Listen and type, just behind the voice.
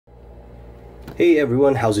Hey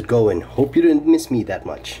everyone, how's it going? Hope you didn't miss me that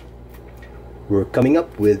much. We're coming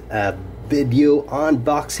up with a video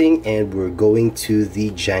unboxing and we're going to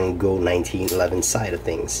the Django 1911 side of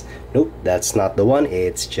things. Nope, that's not the one.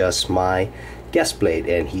 It's just my guest blade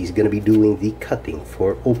and he's gonna be doing the cutting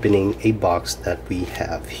for opening a box that we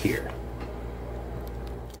have here.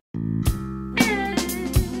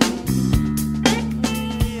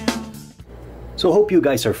 So hope you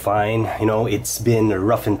guys are fine. You know, it's been a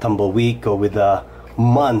rough and tumble week, or with a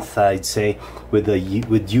month I'd say, with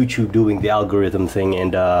YouTube doing the algorithm thing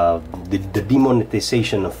and the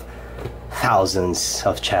demonetization of thousands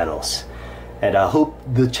of channels. And I hope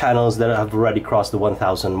the channels that have already crossed the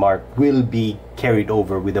 1,000 mark will be carried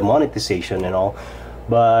over with the monetization and all.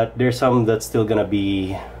 But there's some that's still gonna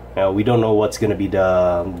be, we don't know what's gonna be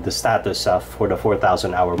the status for the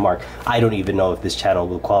 4,000 hour mark. I don't even know if this channel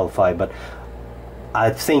will qualify, but I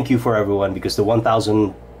thank you for everyone, because the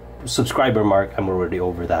 1,000 subscriber mark, I'm already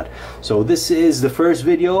over that. So this is the first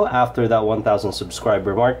video after that 1,000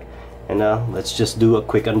 subscriber mark, and let's just do a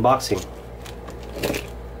quick unboxing.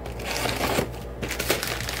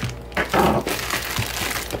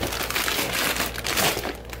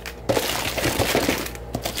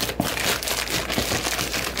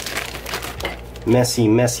 Messy,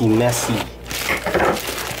 messy, messy.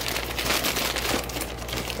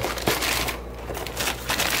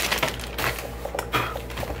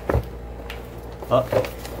 Oh,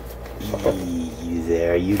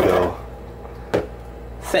 there you go.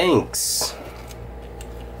 Thanks.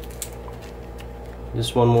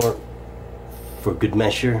 Just one more for good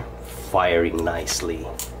measure. Firing nicely.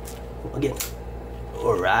 Again.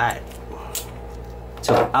 Alright.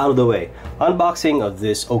 So out of the way. Unboxing of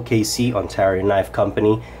this OKC, Ontario Knife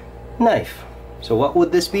Company knife. So what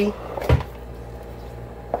would this be?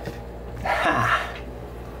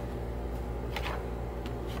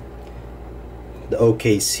 The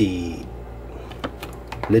OKC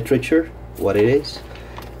literature, what it is.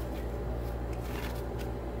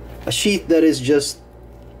 A sheath that is just,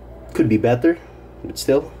 could be better, but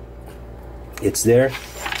still, it's there.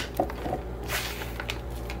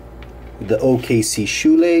 The OKC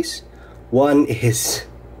shoelace, one is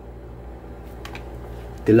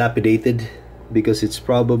dilapidated because it's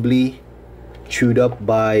probably chewed up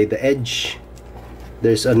by the edge.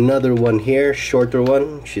 There's another one here, shorter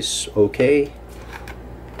one, which is okay.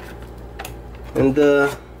 And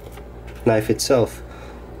the knife itself,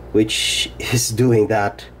 which is doing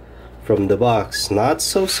that from the box. Not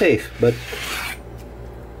so safe, but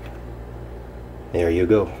there you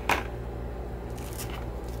go.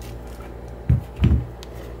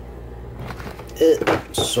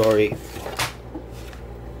 Sorry.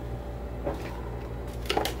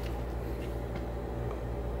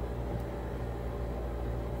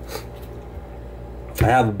 I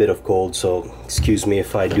have a bit of cold, so excuse me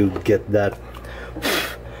if I do get that.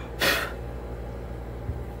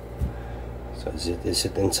 So is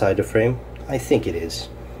it inside the frame? I think it is.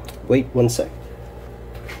 Wait one sec.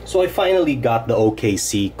 So I finally got the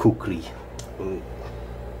OKC Kukri.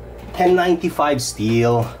 1095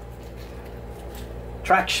 steel,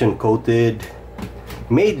 traction coated,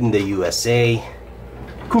 made in the USA,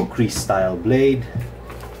 Kukri style blade.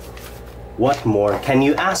 What more can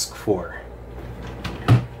you ask for?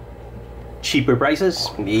 Cheaper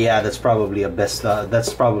prices? Yeah, that's probably a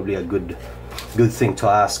good thing to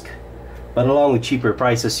ask. But along with cheaper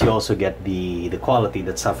prices, you also get the quality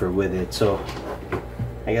that suffer with it. So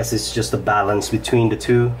I guess it's just a balance between the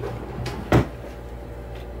two.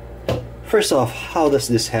 First off, how does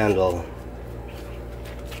this handle?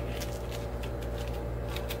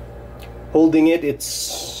 Holding it,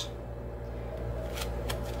 it's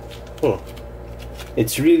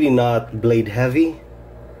really not blade heavy.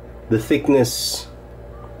 The thickness,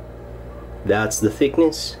 that's the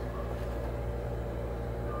thickness.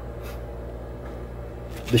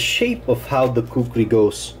 The shape of how the Kukri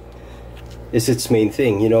goes is its main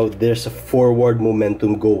thing. You know, there's a forward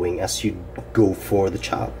momentum going as you go for the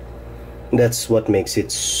chop. That's what makes it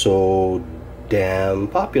so damn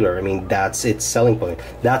popular. I mean, that's its selling point.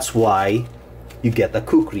 That's why you get a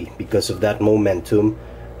Kukri, because of that momentum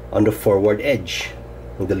on the forward edge,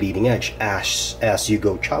 on the leading edge, as you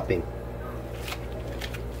go chopping.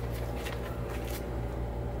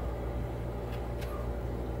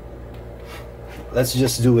 Let's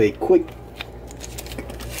just do a quick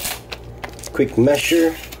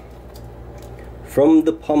measure from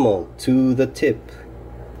the pommel to the tip.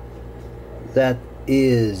 That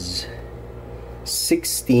is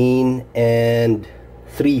 16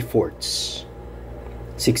 3/4,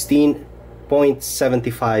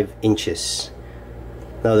 16.75 inches.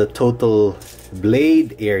 Now the total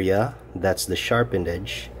blade area, that's the sharpened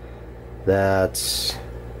edge, that's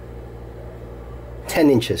 10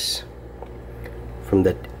 inches from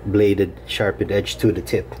that bladed sharpened edge to the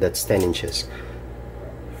tip. That's 10 inches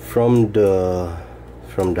from the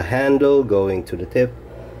handle going to the tip.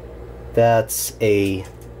 That's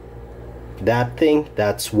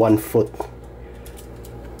that's 1 foot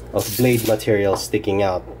of blade material sticking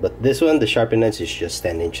out, but this one, the sharpened edge, is just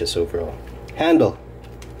 10 inches overall. Handle,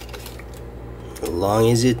 how long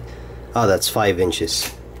is it? Oh, that's 5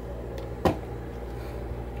 inches.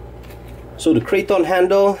 So the Kraton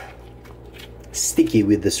handle, sticky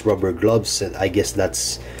with this rubber gloves. I guess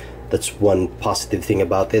that's one positive thing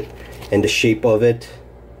about it. And the shape of it,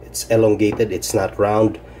 it's elongated, it's not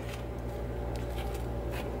round.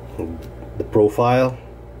 The profile,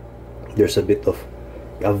 there's a bit of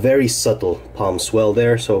a very subtle palm swell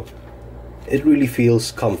there, so it really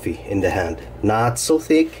feels comfy in the hand. Not so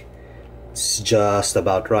thick, it's just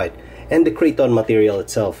about right. And the Kraton material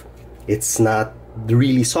itself, it's not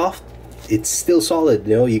really soft, it's still solid,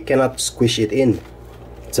 you know, you cannot squish it in.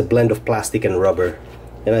 It's a blend of plastic and rubber,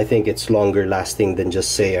 and I think it's longer lasting than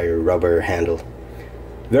just say a rubber handle.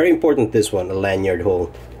 Very important, this one, a lanyard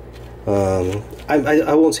hole.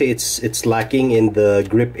 I won't say it's lacking in the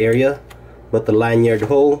grip area, but the lanyard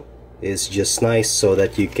hole is just nice so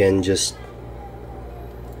that you can just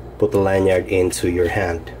put the lanyard into your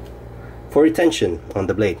hand for retention on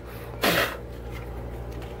the blade.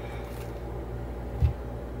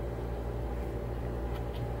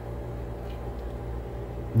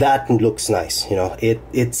 That looks nice, you know.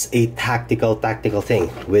 It's a tactical thing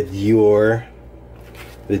with your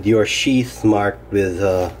sheath marked with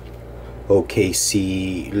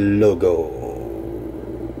OKC logo.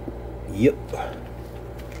 Yep.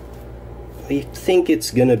 I think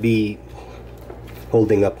it's gonna be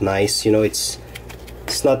holding up nice, you know. It's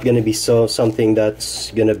not gonna be something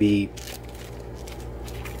that's gonna be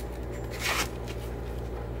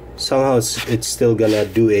somehow it's still gonna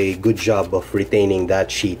do a good job of retaining that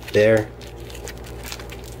sheath there.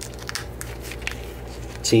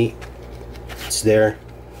 See, it's there.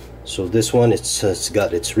 So this one, it's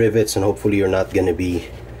got its rivets, and hopefully you're not gonna be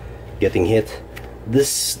getting hit.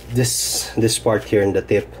 This part here in the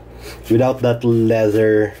tip, without that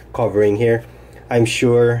leather covering here, I'm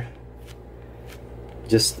sure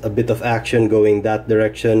just a bit of action going that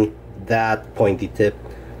direction, that pointy tip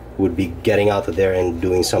would be getting out of there and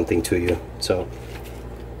doing something to you. So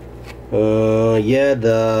yeah,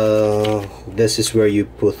 this is where you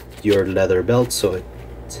put your leather belt, so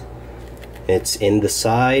it's in the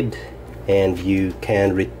side, and you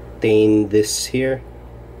can retain this here.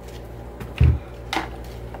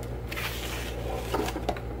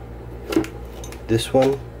 This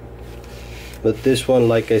one, but this one,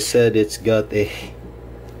 like I said, it's got a,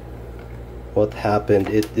 what happened,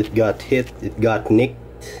 it got hit, it got nicked.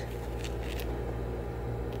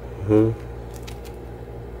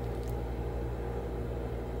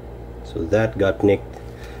 So that got nicked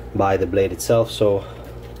by the blade itself, so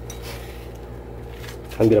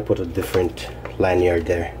I'm gonna put a different lanyard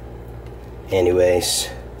there. Anyways,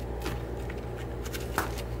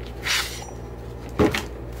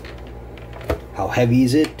 how heavy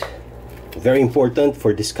is it? Very important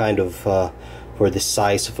for this kind of for this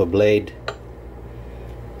size of a blade.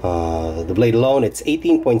 The blade alone, it's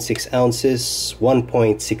 18.6 ounces,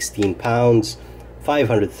 1.16 pounds,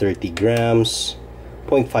 530 grams,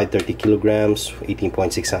 0.530 kilograms,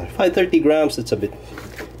 18.6 ounces. 530 grams, that's a bit,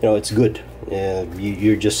 you know, it's good.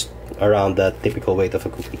 You're just around that typical weight of a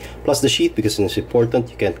Kukri. Plus the sheath, because it's important,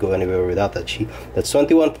 you can't go anywhere without that sheath. That's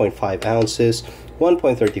 21.5 ounces,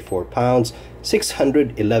 1.34 pounds,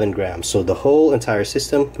 611 grams. So the whole entire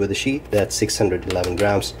system with the sheath, that's 611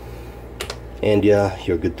 grams. And yeah,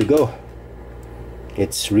 you're good to go.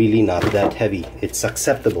 It's really not that heavy. It's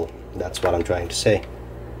acceptable. That's what I'm trying to say.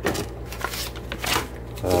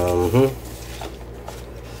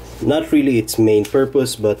 Not really its main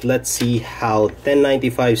purpose, but let's see how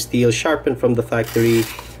 1095 steel sharpened from the factory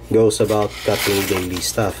goes about cutting daily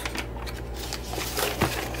stuff.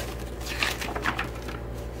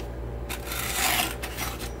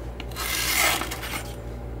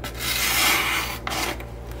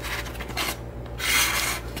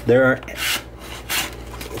 There are,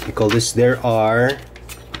 what we call this, there are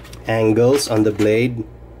angles on the blade.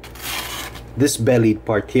 This bellied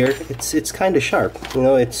part here, it's kind of sharp, you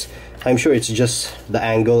know. I'm sure it's just the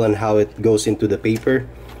angle and how it goes into the paper,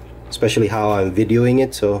 especially how I'm videoing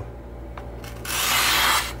it. So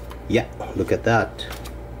yeah, look at that.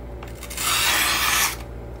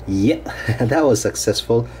 Yeah, that was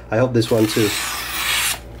successful. I hope this one too.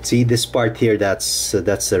 See this part here, that's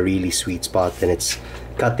a really sweet spot, and it's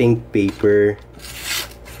cutting paper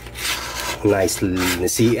nicely.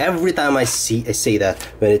 See, every time I say that,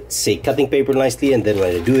 when it say cutting paper nicely, and then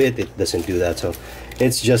when I do it, it doesn't do that. So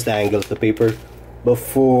it's just the angle of the paper. But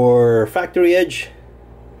for factory edge,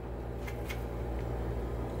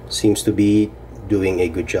 seems to be doing a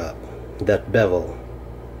good job. That bevel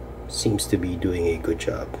seems to be doing a good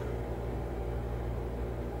job.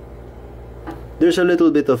 There's a little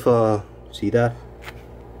bit of see that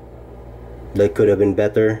could have been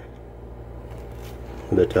better,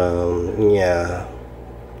 but yeah,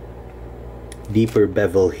 deeper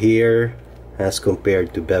bevel here as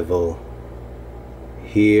compared to bevel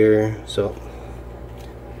here. So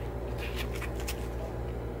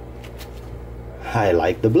I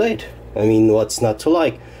like the blade. I mean, what's not to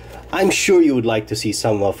like? I'm sure you would like to see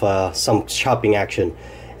some chopping action,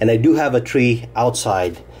 and I do have a tree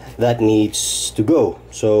outside that needs to go,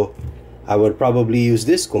 so I would probably use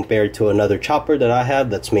this compared to another chopper that I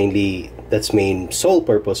have that's main sole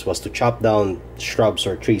purpose was to chop down shrubs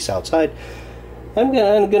or trees outside. I'm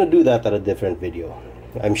gonna do that at a different video.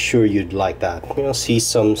 I'm sure you'd like that. You know, see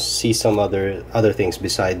some other things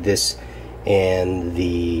beside this and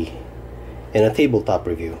in a tabletop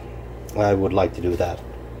review. I would like to do that.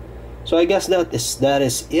 So I guess that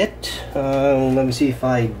is it. Let me see if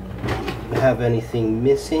I have anything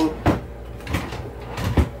missing.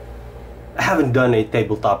 I haven't done a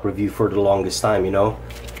tabletop review for the longest time, you know,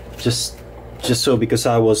 just so because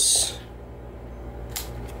I was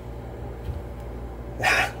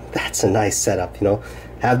that's a nice setup, you know.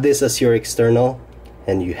 Have this as your external,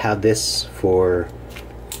 and you have this for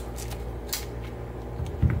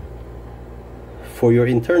your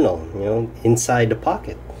internal, you know, inside the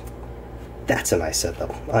pocket. That's a nice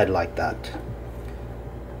setup. I like that.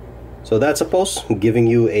 So that's a post giving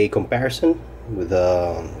you a comparison with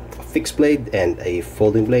a fixed blade and a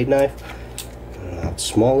folding blade knife,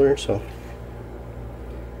 smaller. So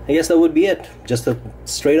I guess that would be it. Just a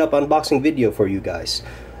straight up unboxing video for you guys.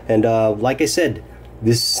 And like I said,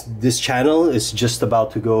 this channel is just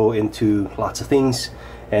about to go into lots of things,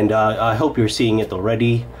 and I hope you're seeing it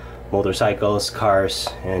already. Motorcycles, cars,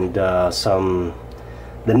 and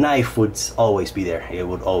the knife would always be there. It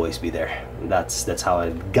would always be there. That's how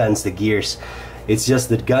it guns, the gears. It's just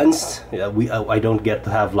that guns, I don't get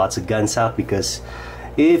to have lots of guns out because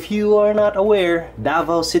if you are not aware,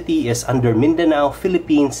 Davao City is under Mindanao,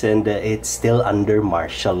 Philippines, and it's still under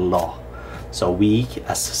martial law. So we,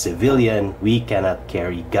 as a civilian, we cannot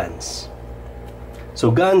carry guns.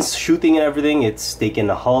 So guns, shooting and everything, it's taken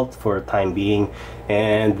a halt for a time being,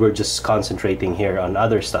 and we're just concentrating here on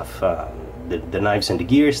other stuff. The knives and the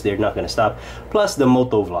gears, they're not gonna stop. Plus the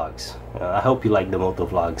moto vlogs. I hope you like the moto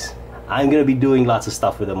vlogs. I'm gonna be doing lots of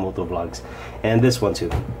stuff with the moto vlogs, and this one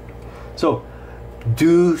too. So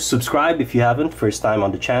do subscribe if you haven't, first time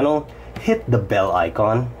on the channel. Hit the bell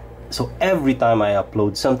icon, so every time I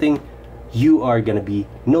upload something, you are gonna be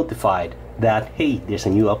notified that hey, there's a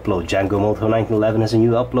new upload. Django Moto 1911 has a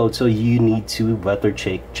new upload, so you need to better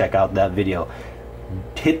check out that video.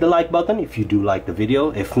 Hit the like button if you do like the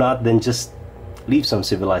video. If not, then just leave some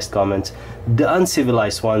civilized comments. The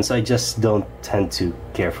uncivilized ones, I just don't tend to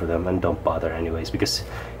care for them and don't bother anyways, because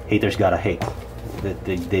haters gotta hate.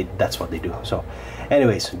 That's what they do. So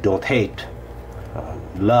anyways, don't hate,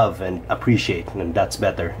 love and appreciate, and that's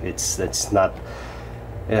better. It's not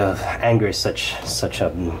anger is such a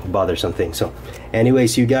bothersome thing. So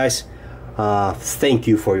anyways, you guys, thank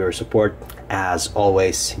you for your support. As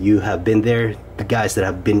always, you have been there. The guys that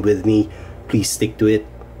have been with me, please stick to it.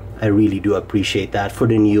 I really do appreciate that. For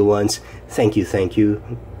the new ones, thank you.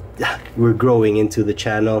 We're growing into the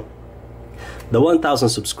channel. The 1,000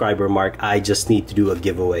 subscriber mark, I just need to do a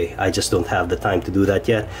giveaway. I just don't have the time to do that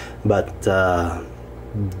yet, but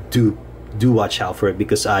do watch out for it,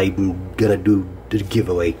 because I'm gonna do the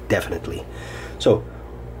giveaway definitely. So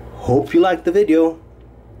hope you liked the video,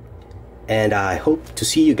 and I hope to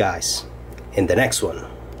see you guys in the next one.